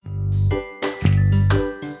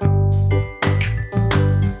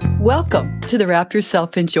Welcome to the Wrap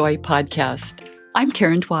Yourself in Joy podcast. I'm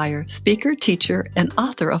Karen Dwyer, speaker, teacher, and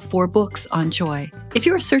author of 4 books on joy. If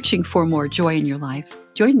you are searching for more joy in your life,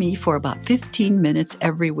 join me for about 15 minutes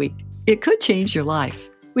every week. It could change your life.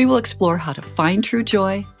 We will explore how to find true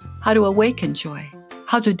joy, how to awaken joy,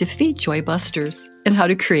 how to defeat joy busters, and how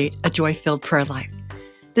to create a joy-filled prayer life.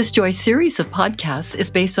 This joy series of podcasts is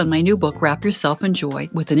based on my new book, Wrap Yourself in Joy,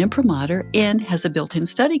 with an imprimatur and has a built-in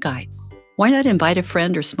study guide. Why not invite a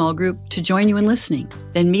friend or small group to join you in listening?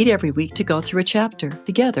 Then meet every week to go through a chapter.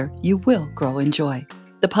 Together, you will grow in joy.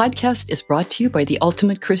 The podcast is brought to you by the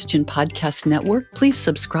Ultimate Christian Podcast Network. Please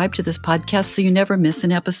subscribe to this podcast so you never miss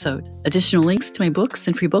an episode. Additional links to my books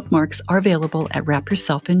and free bookmarks are available at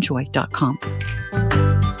wrapyourselfinjoy.com.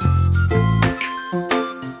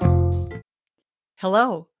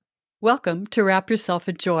 Hello. Welcome to Wrap Yourself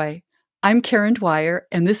in Joy. I'm Karen Dwyer,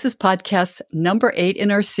 and this is podcast number 8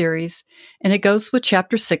 in our series, and it goes with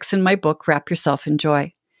chapter 6 in my book, Wrap Yourself in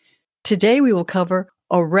Joy. Today we will cover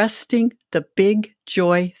arresting the big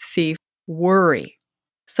joy thief, worry.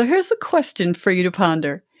 So here's a question for you to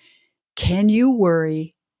ponder. Can you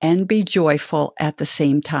worry and be joyful at the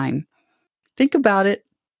same time? Think about it.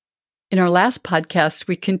 In our last podcast,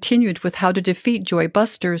 we continued with how to defeat joy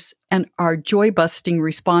busters and our joy-busting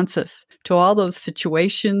responses to all those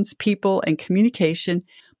situations, people, and communication.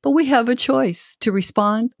 But we have a choice to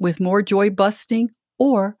respond with more joy-busting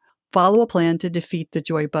or follow a plan to defeat the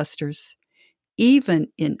joy busters. Even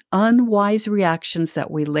in unwise reactions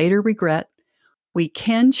that we later regret, we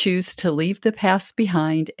can choose to leave the past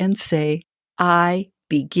behind and say, I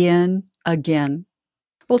begin again.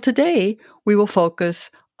 Well, today we will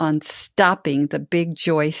focus on stopping the big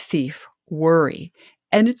joy thief, worry,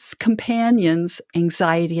 and its companions,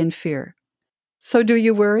 anxiety and fear. So do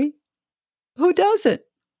you worry? Who doesn't?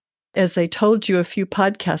 As I told you a few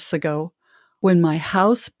podcasts ago, when my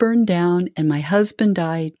house burned down and my husband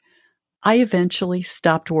died, I eventually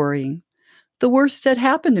stopped worrying. The worst had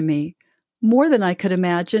happened to me, more than I could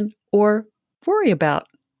imagine or worry about.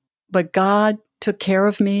 But God took care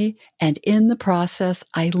of me, and in the process,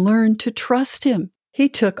 I learned to trust Him. He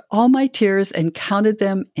took all my tears and counted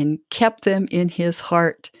them and kept them in His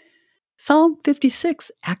heart. Psalm 56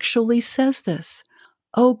 actually says this.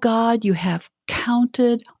 Oh God, you have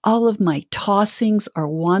counted all of my tossings or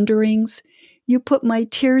wanderings. You put my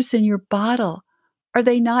tears in your bottle. Are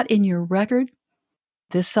they not in your record?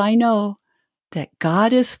 This I know, that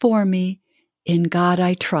God is for me. In God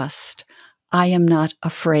I trust. I am not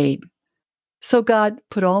afraid. So God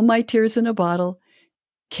put all my tears in a bottle,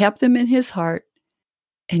 kept them in His heart,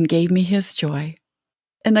 and gave me His joy.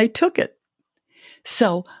 And I took it.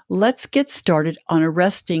 So let's get started on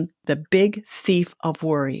arresting the big thief of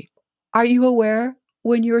worry. Are you aware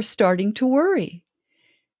when you're starting to worry?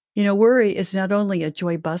 You know, worry is not only a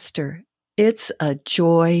joy buster, it's a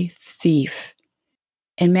joy thief.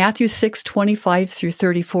 In Matthew 6:25 through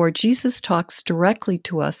 34, Jesus talks directly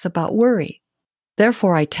to us about worry.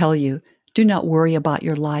 Therefore, I tell you, do not worry about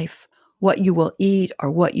your life, what you will eat or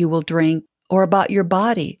what you will drink, or about your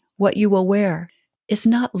body, what you will wear. Is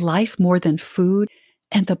not life more than food,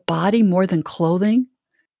 and the body more than clothing?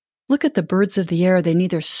 Look at the birds of the air. They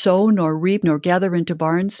neither sow nor reap nor gather into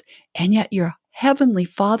barns, and yet your heavenly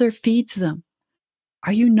Father feeds them.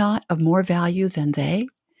 Are you not of more value than they?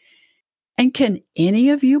 And can any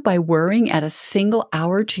of you, by worrying, add a single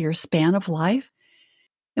hour to your span of life?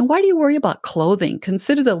 And why do you worry about clothing?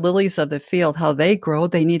 Consider the lilies of the field, how they grow.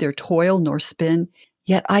 They neither toil nor spin.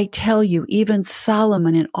 Yet I tell you, even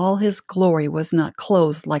Solomon in all his glory was not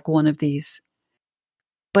clothed like one of these.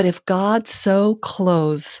 But if God so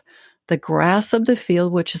clothes the grass of the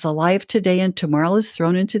field, which is alive today and tomorrow is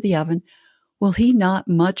thrown into the oven, will He not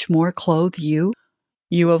much more clothe you,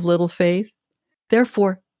 you of little faith?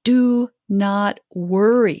 Therefore, do not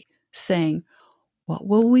worry, saying, what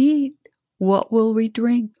will we eat? What will we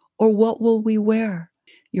drink? Or what will we wear?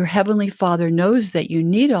 Your heavenly Father knows that you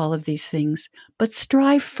need all of these things, but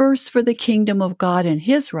strive first for the kingdom of God and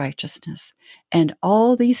His righteousness, and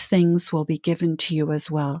all these things will be given to you as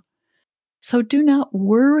well. So do not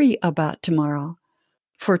worry about tomorrow,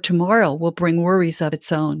 for tomorrow will bring worries of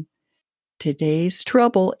its own. Today's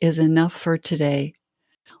trouble is enough for today.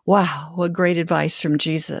 Wow, what great advice from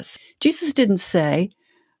Jesus. Jesus didn't say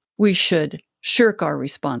we should shirk our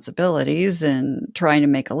responsibilities and trying to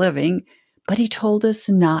make a living, but He told us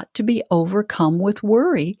not to be overcome with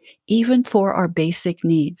worry, even for our basic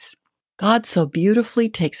needs. God so beautifully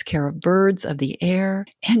takes care of birds of the air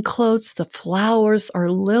and clothes the flowers or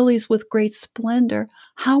lilies with great splendor.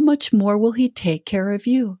 How much more will He take care of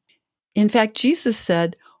you? In fact, Jesus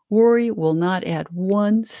said, worry will not add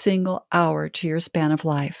one single hour to your span of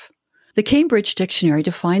life. The Cambridge Dictionary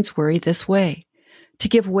defines worry this way: to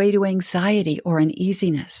give way to anxiety or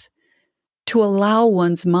uneasiness, to allow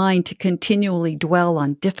one's mind to continually dwell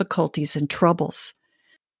on difficulties and troubles,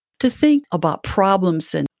 to think about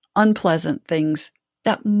problems and unpleasant things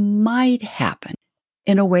that might happen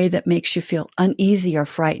in a way that makes you feel uneasy or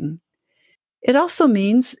frightened. It also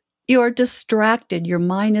means you are distracted, your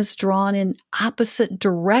mind is drawn in opposite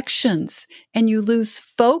directions, and you lose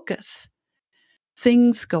focus.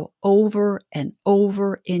 Things go over and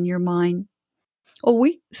over in your mind. Oh,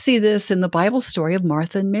 we see this in the Bible story of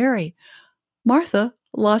Martha and Mary. Martha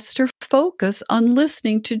lost her focus on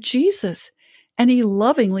listening to Jesus, and he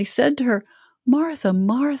lovingly said to her, "Martha,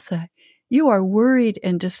 Martha, you are worried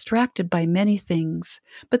and distracted by many things,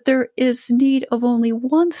 but there is need of only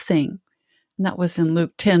one thing." And that was in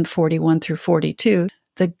Luke 10:41 through 42.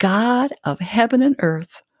 The God of heaven and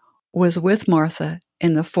earth was with Martha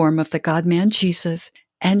in the form of the God-man Jesus,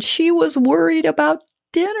 and she was worried about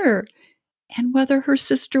dinner and whether her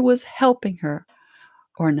sister was helping her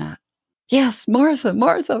or not. Yes, Martha,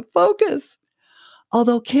 Martha, focus.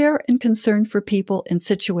 Although care and concern for people and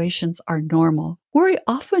situations are normal, worry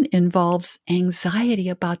often involves anxiety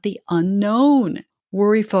about the unknown.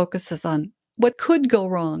 Worry focuses on what could go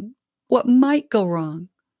wrong, what might go wrong,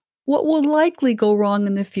 what will likely go wrong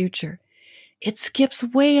in the future. It skips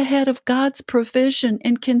way ahead of God's provision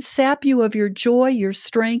and can sap you of your joy, your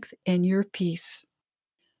strength, and your peace.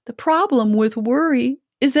 The problem with worry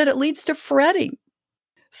is that it leads to fretting.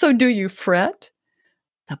 So do you fret?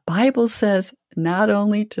 The Bible says not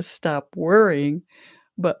only to stop worrying,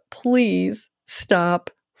 but please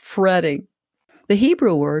stop fretting. The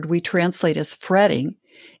Hebrew word we translate as fretting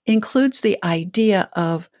includes the idea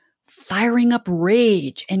of firing up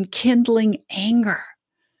rage and kindling anger.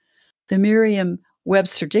 The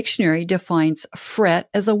Merriam-Webster Dictionary defines fret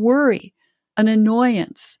as a worry, an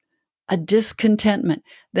annoyance, a discontentment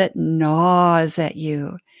that gnaws at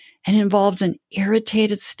you and involves an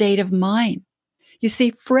irritated state of mind. You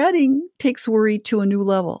see, fretting takes worry to a new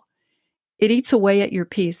level. It eats away at your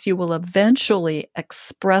peace. You will eventually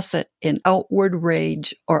express it in outward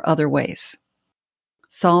rage or other ways.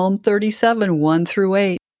 Psalm 37, 1 through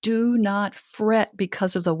 8. Do not fret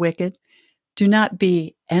because of the wicked. Do not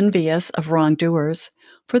be envious of wrongdoers,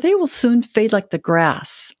 for they will soon fade like the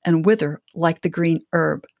grass and wither like the green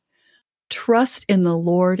herb. Trust in the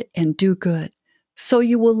Lord and do good, so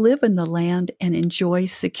you will live in the land and enjoy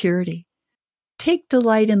security. Take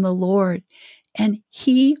delight in the Lord, and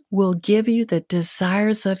He will give you the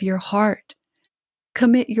desires of your heart.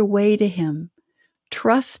 Commit your way to Him.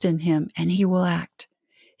 Trust in Him, and He will act.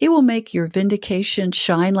 He will make your vindication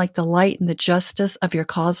shine like the light and the justice of your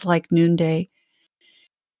cause like noonday.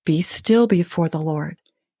 Be still before the Lord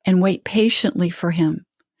and wait patiently for Him.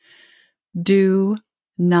 Do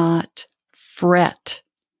not fret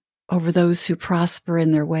over those who prosper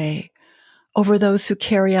in their way, over those who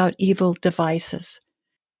carry out evil devices.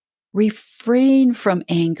 Refrain from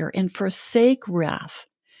anger and forsake wrath.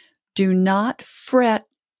 Do not fret.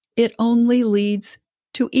 It only leads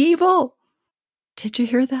to evil. Did you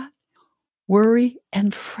hear that? Worry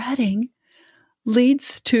and fretting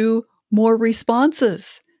leads to more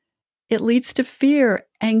responses. It leads to fear,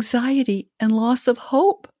 anxiety, and loss of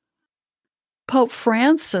hope. Pope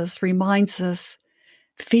Francis reminds us,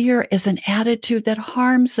 fear is an attitude that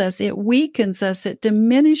harms us. It weakens us. It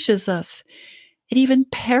diminishes us. It even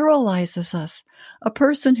paralyzes us. A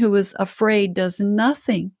person who is afraid does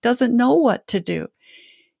nothing, doesn't know what to do.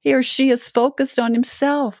 He or she is focused on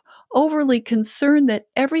himself, overly concerned that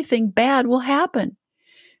everything bad will happen.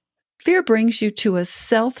 Fear brings you to a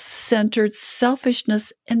self-centered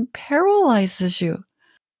selfishness and paralyzes you.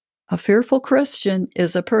 A fearful Christian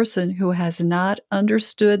is a person who has not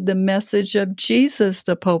understood the message of Jesus,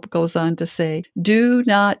 the Pope goes on to say. Do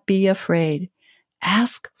not be afraid.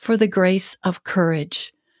 Ask for the grace of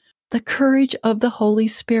courage, the courage of the Holy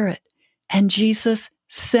Spirit, and Jesus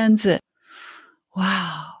sends it.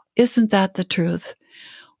 Wow, isn't that the truth?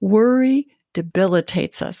 Worry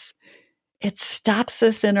debilitates us. It stops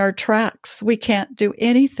us in our tracks. We can't do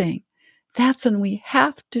anything. That's when we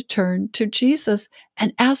have to turn to Jesus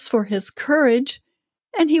and ask for His courage,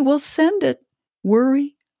 and He will send it.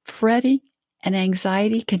 Worry, fretting, and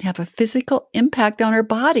anxiety can have a physical impact on our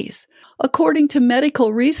bodies. According to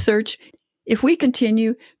medical research, if we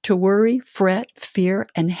continue to worry, fret, fear,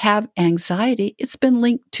 and have anxiety, it's been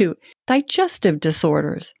linked to digestive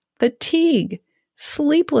disorders, fatigue,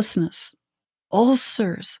 sleeplessness,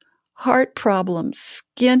 ulcers, heart problems,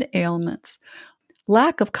 skin ailments,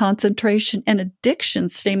 lack of concentration, and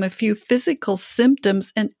addictions, to name a few physical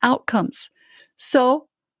symptoms and outcomes. So,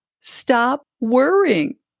 stop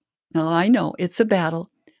worrying. Now, I know it's a battle,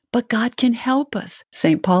 but God can help us.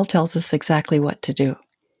 St. Paul tells us exactly what to do.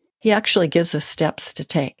 He actually gives us steps to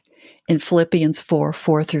take in Philippians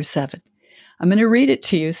 4:4-7. I'm going to read it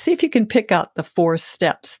to you. See if you can pick out the 4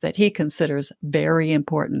 steps that he considers very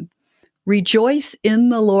important. Rejoice in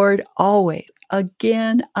the Lord always.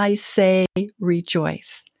 Again, I say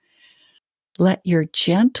rejoice. Let your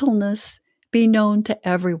gentleness be known to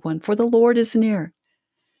everyone, for the Lord is near.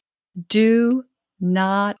 Do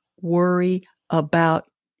not worry about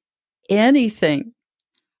anything,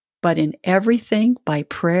 but in everything, by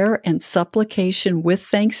prayer and supplication with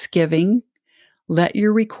thanksgiving, let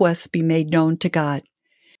your requests be made known to God.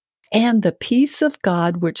 And the peace of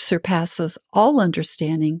God, which surpasses all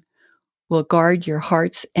understanding, will guard your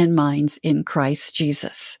hearts and minds in Christ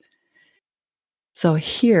Jesus. So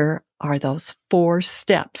here are those 4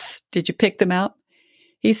 steps. Did you pick them out?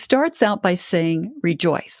 He starts out by saying,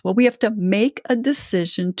 rejoice. Well, we have to make a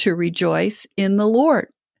decision to rejoice in the Lord.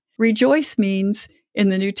 Rejoice means, in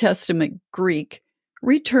the New Testament Greek,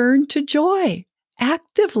 return to joy.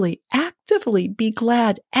 Actively be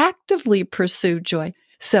glad, actively pursue joy.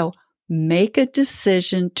 So make a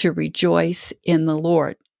decision to rejoice in the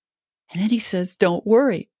Lord. And then he says, don't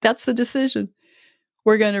worry. That's the decision.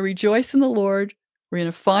 We're going to rejoice in the Lord. We're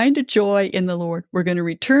going to find a joy in the Lord. We're going to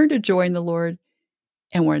return to joy in the Lord.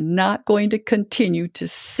 And we're not going to continue to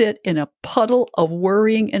sit in a puddle of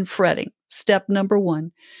worrying and fretting. Step number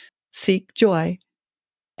 1, seek joy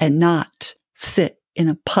and not sit in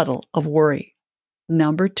a puddle of worry.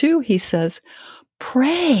 Number 2, he says,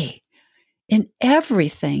 pray in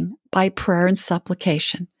everything by prayer and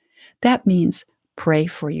supplication. That means pray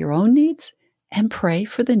for your own needs and pray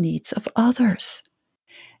for the needs of others.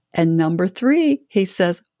 And number 3, he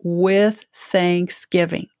says, with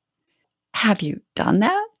thanksgiving. Have you done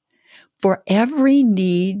that? For every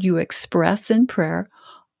need you express in prayer,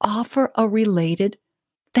 offer a related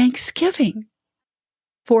thanksgiving.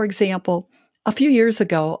 For example, a few years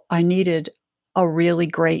ago, I needed a really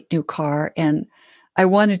great new car, and I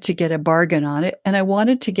wanted to get a bargain on it, and I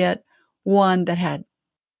wanted to get one that had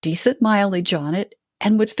decent mileage on it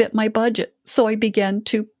and would fit my budget. So I began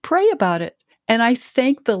to pray about it, and I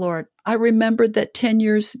thanked the Lord. I remembered that 10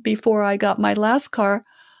 years before I got my last car,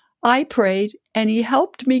 I prayed and he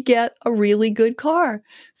helped me get a really good car.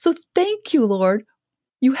 So thank you, Lord.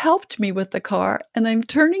 You helped me with the car, and I'm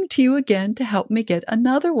turning to you again to help me get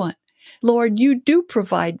another one. Lord, you do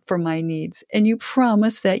provide for my needs, and you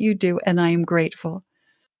promise that you do, and I am grateful.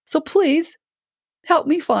 So please help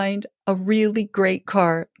me find a really great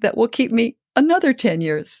car that will keep me another 10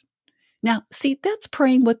 years. Now, see, that's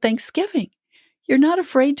praying with thanksgiving. You're not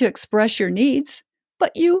afraid to express your needs,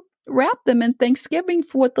 but you wrap them in thanksgiving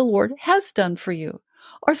for what the Lord has done for you,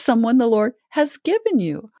 or someone the Lord has given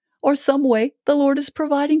you, or some way the Lord is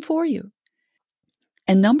providing for you.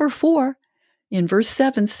 And number 4, in verse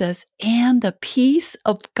 7 says, and the peace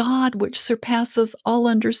of God, which surpasses all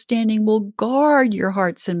understanding, will guard your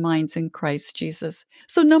hearts and minds in Christ Jesus.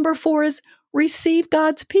 So number 4 is receive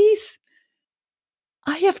God's peace.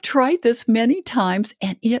 I have tried this many times,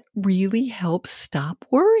 and it really helps stop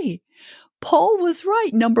worry. Paul was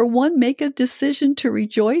right. Number 1, make a decision to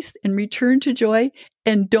rejoice and return to joy,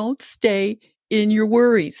 and don't stay in your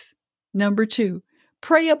worries. Number 2,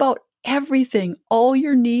 pray about everything, all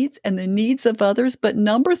your needs and the needs of others. But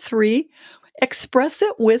number 3, express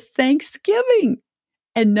it with thanksgiving.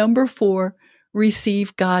 And number 4,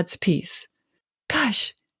 receive God's peace.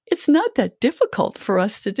 Gosh, it's not that difficult for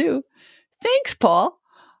us to do. Thanks, Paul.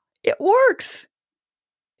 It works.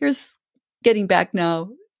 Here's getting back now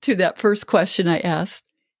to that first question I asked.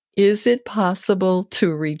 Is it possible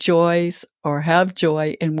to rejoice or have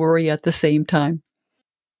joy and worry at the same time?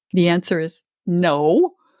 The answer is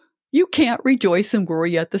no. You can't rejoice and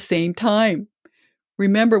worry at the same time.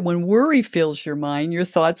 Remember, when worry fills your mind, your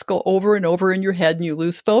thoughts go over and over in your head and you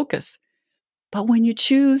lose focus. But when you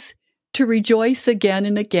choose to rejoice again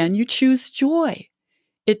and again, you choose joy.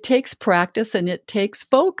 It takes practice and it takes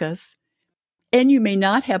focus. And you may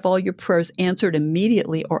not have all your prayers answered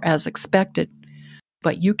immediately or as expected,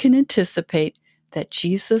 but you can anticipate that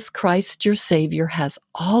Jesus Christ, your Savior, has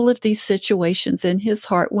all of these situations in his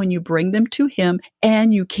heart when you bring them to him,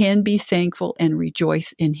 and you can be thankful and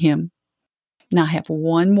rejoice in him. Now, I have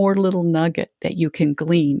one more little nugget that you can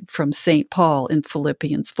glean from St. Paul in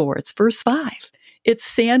Philippians 4. It's verse 5. It's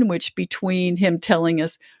sandwiched between him telling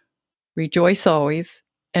us, rejoice always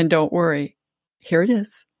and don't worry. Here it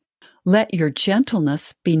is. Let your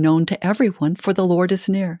gentleness be known to everyone, for the Lord is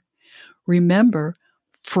near. Remember,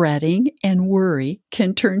 fretting and worry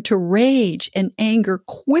can turn to rage and anger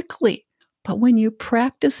quickly. But when you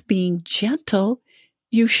practice being gentle,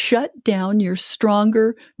 you shut down your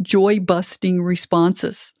stronger, joy-busting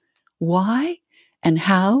responses. Why and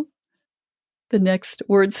how? The next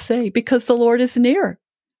words say, because the Lord is near.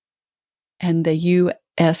 And the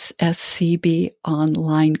USSCB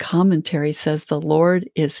online commentary says the Lord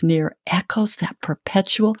is near echoes that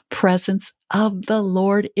perpetual presence of the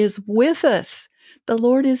Lord is with us. The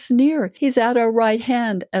Lord is near. He's at our right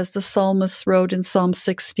hand, as the psalmist wrote in Psalm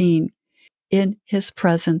 16. In his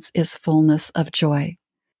presence is fullness of joy.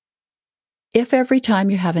 If every time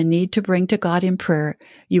you have a need to bring to God in prayer,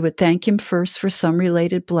 you would thank Him first for some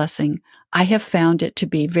related blessing, I have found it to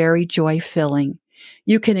be very joy-filling.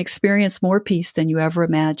 You can experience more peace than you ever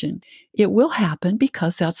imagined. It will happen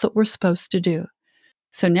because that's what we're supposed to do.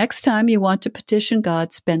 So next time you want to petition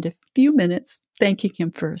God, spend a few minutes thanking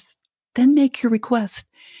Him first. Then make your request.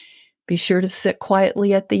 Be sure to sit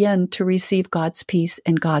quietly at the end to receive God's peace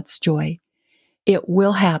and God's joy. It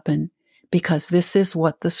will happen because this is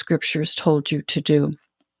what the scriptures told you to do.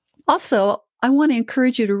 Also, I want to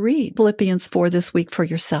encourage you to read Philippians 4 this week for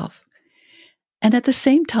yourself. And at the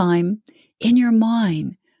same time, in your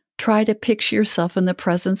mind, try to picture yourself in the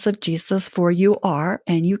presence of Jesus, for you are,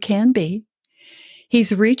 and you can be.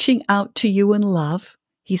 He's reaching out to you in love.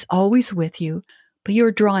 He's always with you, but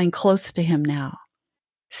you're drawing close to Him now.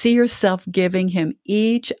 See yourself giving Him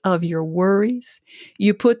each of your worries.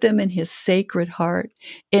 You put them in His sacred heart,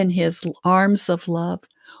 in His arms of love.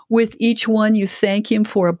 With each one, you thank Him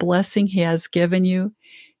for a blessing He has given you.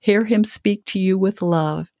 Hear Him speak to you with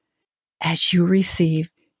love as you receive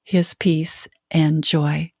His peace and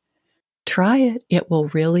joy. Try it. It will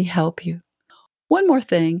really help you. One more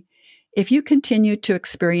thing. If you continue to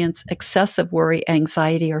experience excessive worry,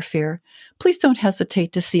 anxiety, or fear, please don't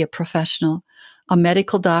hesitate to see a professional, a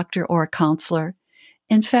medical doctor, or a counselor.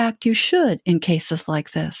 In fact, you should in cases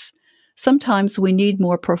like this. Sometimes we need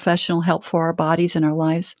more professional help for our bodies and our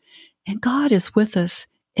lives, and God is with us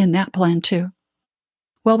in that plan too.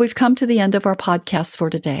 Well, we've come to the end of our podcast for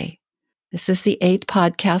today. This is the 8th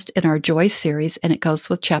podcast in our Joy series, and it goes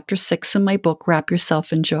with Chapter 6 in my book, Wrap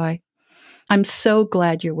Yourself in Joy. I'm so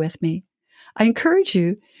glad you're with me. I encourage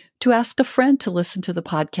you to ask a friend to listen to the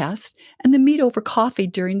podcast and then meet over coffee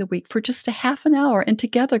during the week for just a half an hour and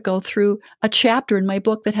together go through a chapter in my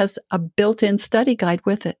book that has a built-in study guide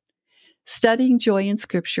with it. Studying joy in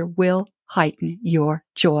Scripture will heighten your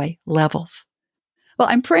joy levels. Well,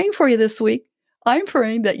 I'm praying for you this week. I'm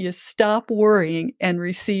praying that you stop worrying and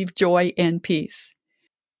receive joy and peace.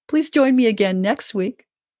 Please join me again next week.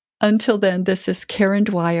 Until then, this is Karen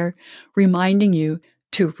Dwyer reminding you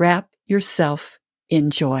to wrap yourself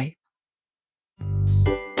in joy.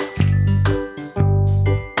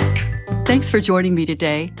 Thanks for joining me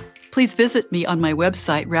today. Please visit me on my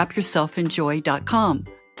website, wrapyourselfinjoy.com,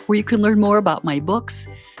 where you can learn more about my books,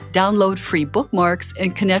 download free bookmarks,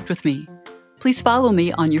 and connect with me. Please follow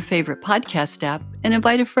me on your favorite podcast app and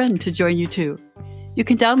invite a friend to join you too. You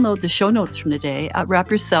can download the show notes from today at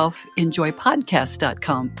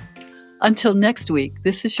wrapyourselfinjoypodcast.com. Until next week,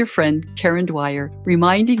 this is your friend Karen Dwyer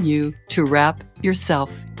reminding you to wrap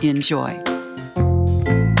yourself in joy.